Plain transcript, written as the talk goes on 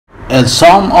A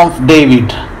Psalm of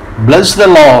David. Bless the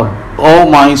Lord, O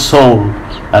my soul,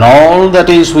 and all that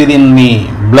is within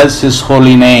me. Bless his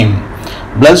holy name.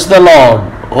 Bless the Lord,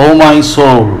 O my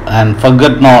soul, and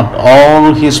forget not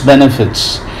all his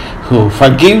benefits, who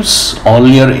forgives all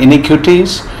your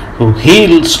iniquities, who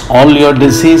heals all your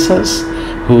diseases,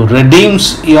 who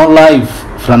redeems your life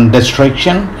from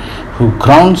destruction, who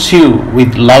crowns you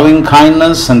with loving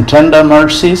kindness and tender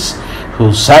mercies,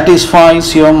 who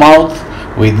satisfies your mouth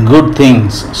with good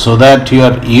things, so that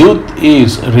your youth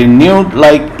is renewed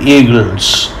like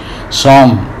eagles.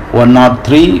 Psalm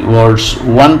 103 verse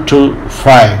 1 to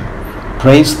 5.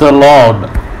 Praise the Lord.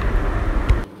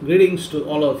 Greetings to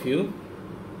all of you.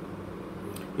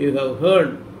 You have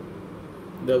heard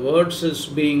the verses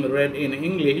being read in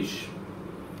English.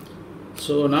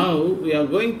 So now we are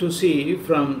going to see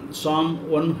from Psalm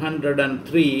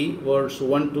 103 verse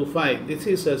 1 to 5. This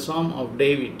is a Psalm of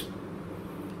David.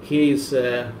 He is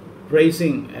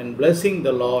praising and blessing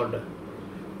the Lord.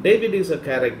 David is a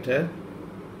character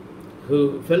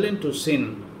who fell into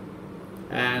sin,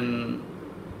 and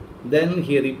then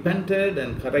he repented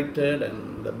and corrected,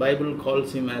 and the Bible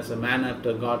calls him as a man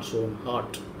after God's own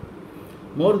heart.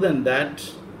 More than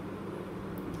that,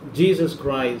 Jesus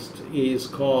Christ is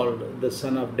called the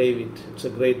Son of David. It's a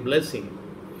great blessing.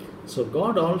 So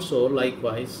God also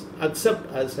likewise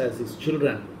accepts us as his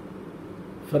children,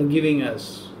 forgiving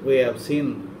us. We have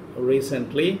seen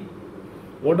recently,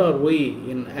 what are we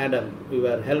in Adam? We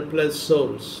were helpless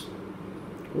souls.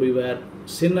 We were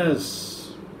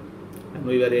sinners, and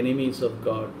we were enemies of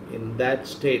God. In that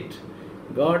state,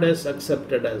 God has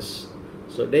accepted us.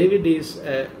 So David is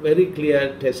a very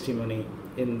clear testimony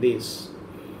in this.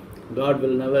 God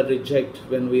will never reject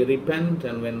when we repent,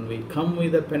 and when we come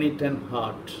with a penitent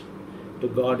heart to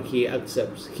God, he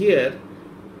accepts. Here,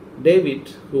 David,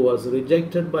 who was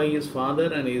rejected by his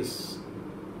father and his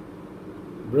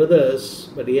brothers,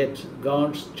 but yet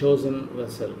God's chosen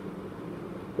vessel,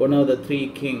 one of the three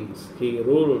kings, he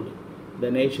ruled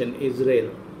the nation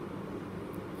Israel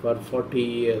for 40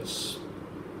 years.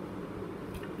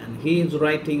 And he is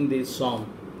writing this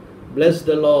psalm. Bless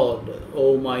the Lord,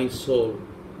 O my soul.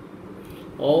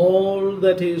 All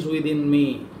that is within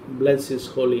me, bless his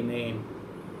holy name.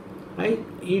 I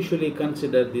usually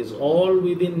consider this all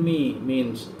within me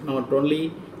means not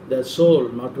only the soul,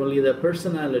 not only the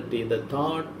personality, the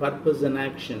thought, purpose and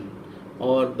action,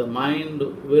 or the mind,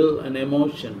 will and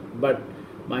emotion, but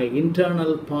my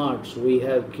internal parts. We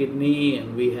have kidney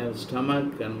and we have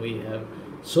stomach and we have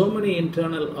so many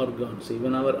internal organs,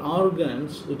 even our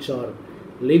organs which are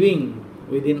living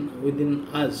within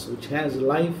us, which has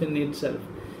life in itself.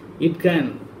 It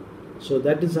can. So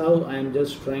that is how I am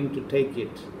just trying to take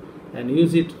it and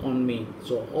use it on me.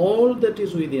 So all that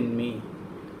is within me,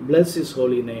 bless his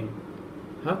holy name.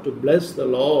 Have to bless the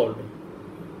Lord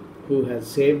who has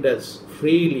saved us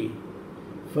freely,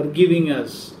 forgiving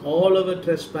us all our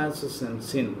trespasses and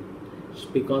sin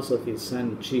because of his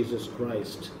Son Jesus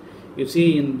Christ. You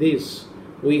see, in this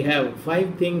we have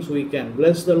 5 things we can.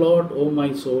 Bless the Lord, O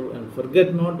my soul, and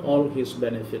forget not all his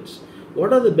benefits.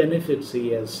 What are the benefits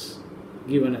he has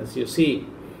given us? You see,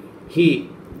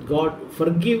 God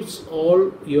forgives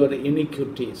all your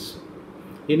iniquities.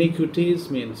 Iniquities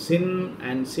means sin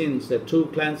and sins, the two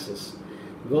classes.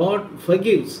 God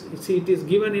forgives. You see, it is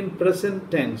given in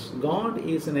present tense. God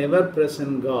is an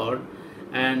ever-present God,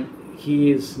 and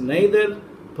he is neither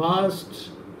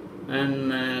past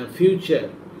and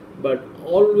future, but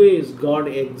always God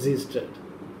existed,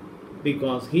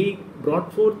 because he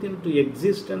brought forth into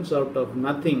existence out of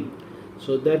nothing.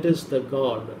 So that is the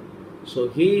God. So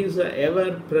he is an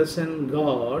ever-present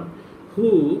God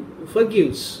who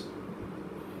forgives.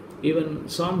 Even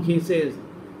Psalm, he says,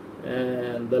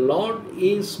 the Lord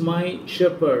is my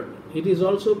shepherd. It is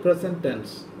also present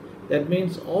tense. That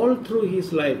means all through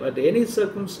his life, at any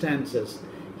circumstances,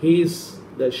 he is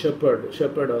the shepherd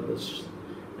of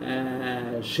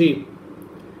the sheep,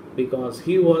 because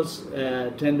he was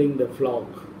tending the flock.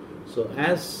 So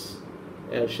as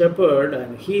a shepherd,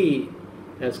 and he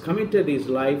has committed his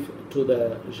life to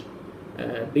the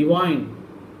divine,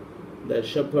 the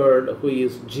shepherd who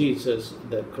is Jesus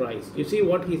the Christ. You see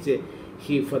what he said?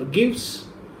 He forgives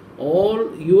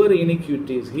all your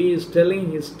iniquities. He is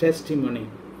telling his testimony.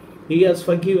 He has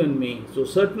forgiven me. So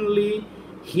certainly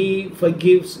he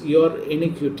forgives your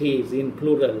iniquities in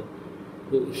plural.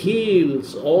 Who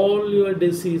heals all your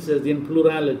diseases in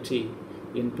plurality,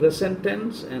 in present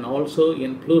tense and also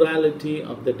in plurality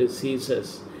of the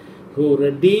diseases. Who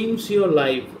redeems your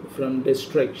life from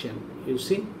destruction. You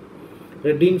see,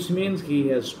 redeems means he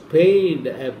has paid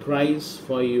a price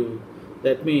for you.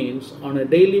 That means on a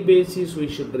daily basis we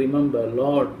should remember,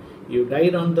 Lord, You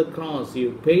died on the cross.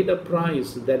 You paid a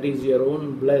price, that is your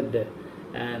own blood.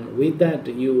 And with that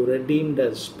you redeemed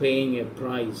us, paying a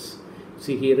price.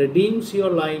 See, He redeems your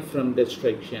life from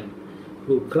destruction,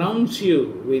 who crowns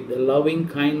you with loving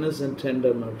kindness and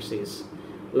tender mercies.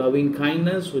 Loving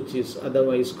kindness, which is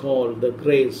otherwise called the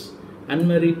grace,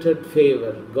 unmerited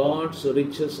favor, God's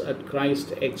riches at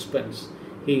Christ's expense.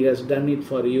 He has done it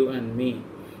for you and me.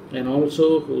 And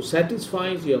also who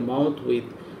satisfies your mouth with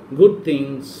good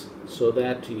things, so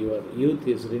that your youth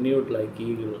is renewed like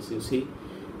eagles. You see,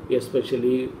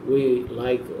 especially we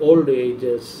like old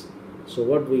ages. So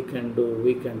what we can do,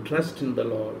 we can trust in the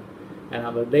Lord, and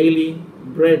our daily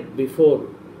bread before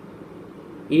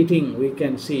eating, we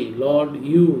can see, Lord,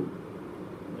 you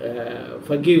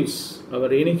forgives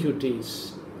our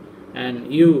iniquities,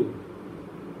 and you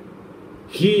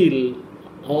heal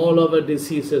all our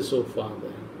diseases, O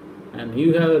Father, and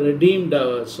you have redeemed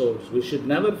our souls. We should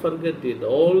never forget it.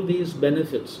 All these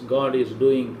benefits God is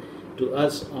doing to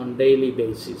us on daily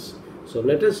basis. So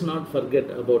let us not forget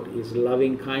about His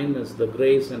loving kindness, the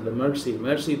grace and the mercy.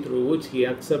 Mercy through which He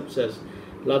accepts us.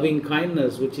 Loving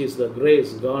kindness, which is the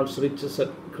grace, God's riches at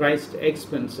Christ's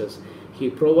expenses. He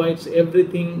provides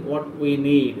everything what we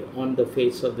need on the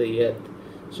face of the earth.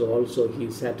 So also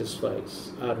He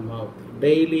satisfies our mouth.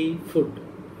 Daily food,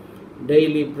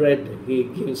 daily bread He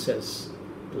gives us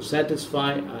to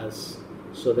satisfy us,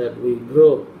 so that we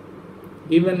grow.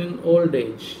 Even in old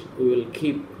age, we will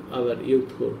keep our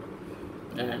youthhood,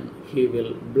 and He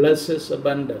will bless us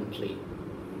abundantly.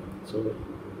 So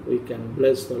we can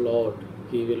bless the Lord.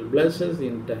 He will bless us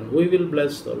in turn. We will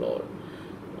bless the Lord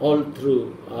all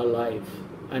through our life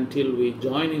until we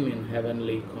join Him in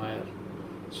heavenly choir.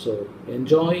 So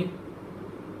enjoy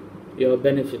your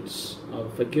benefits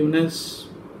of forgiveness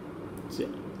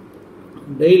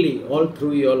daily, all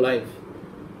through your life.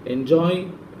 Enjoy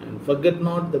and forget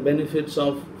not the benefits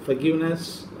of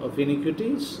forgiveness of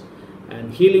iniquities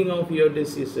and healing of your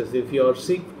diseases. If you are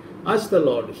sick, ask the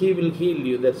Lord. He will heal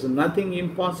you. There is nothing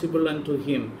impossible unto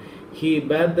Him. He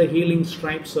bare the healing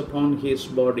stripes upon His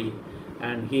body,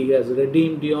 and He has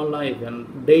redeemed your life.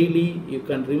 And daily you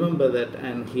can remember that,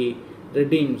 and He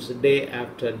redeems day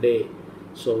after day.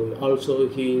 So also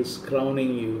He is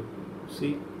crowning you.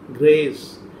 See,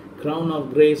 grace, crown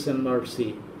of grace and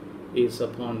mercy is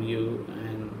upon you.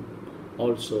 And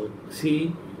also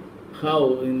see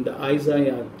how in the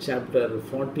Isaiah chapter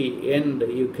 40 end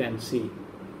you can see,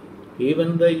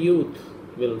 even the youth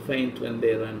will faint when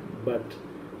they run, but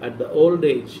at the old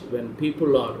age, when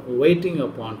people are waiting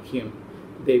upon Him,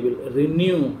 they will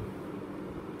renew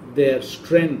their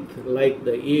strength like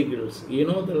the eagles. You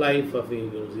know the life of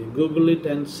eagles. You Google it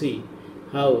and see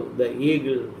how the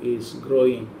eagle is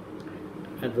growing.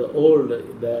 At the old,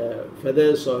 the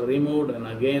feathers are removed, and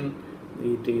again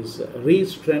it is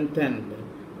re-strengthened,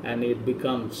 and it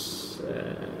becomes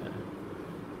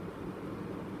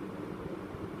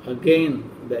again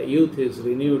the youth is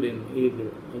renewed in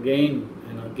eagle again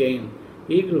and again.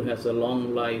 Eagle has a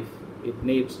long life. It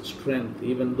needs strength,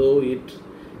 even though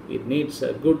it needs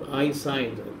a good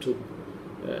eyesight to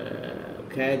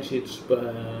catch its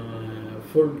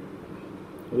food.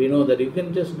 We know that. You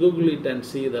can just Google it and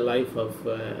see the life of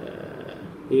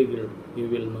eagle. You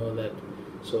will know that.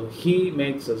 So He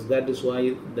makes us. That is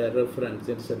why the reference,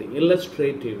 it's an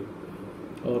illustrative,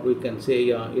 or we can say,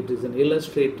 it is an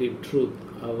illustrative truth.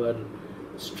 Our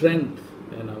strength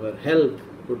and our health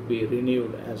would be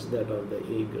renewed as that of the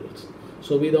eagles.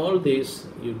 So with all this,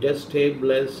 you just stay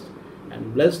blessed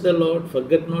and bless the Lord.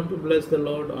 Forget not to bless the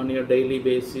Lord on your daily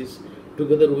basis,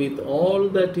 together with all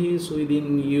that is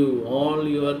within you, all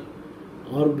your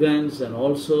organs, and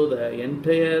also the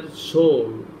entire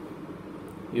soul,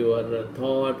 your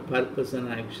thought, purpose and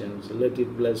actions. Let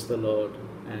it bless the Lord,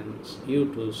 and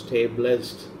you too stay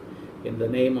blessed in the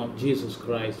name of Jesus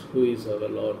Christ, who is our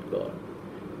Lord God.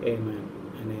 Amen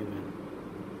and amen.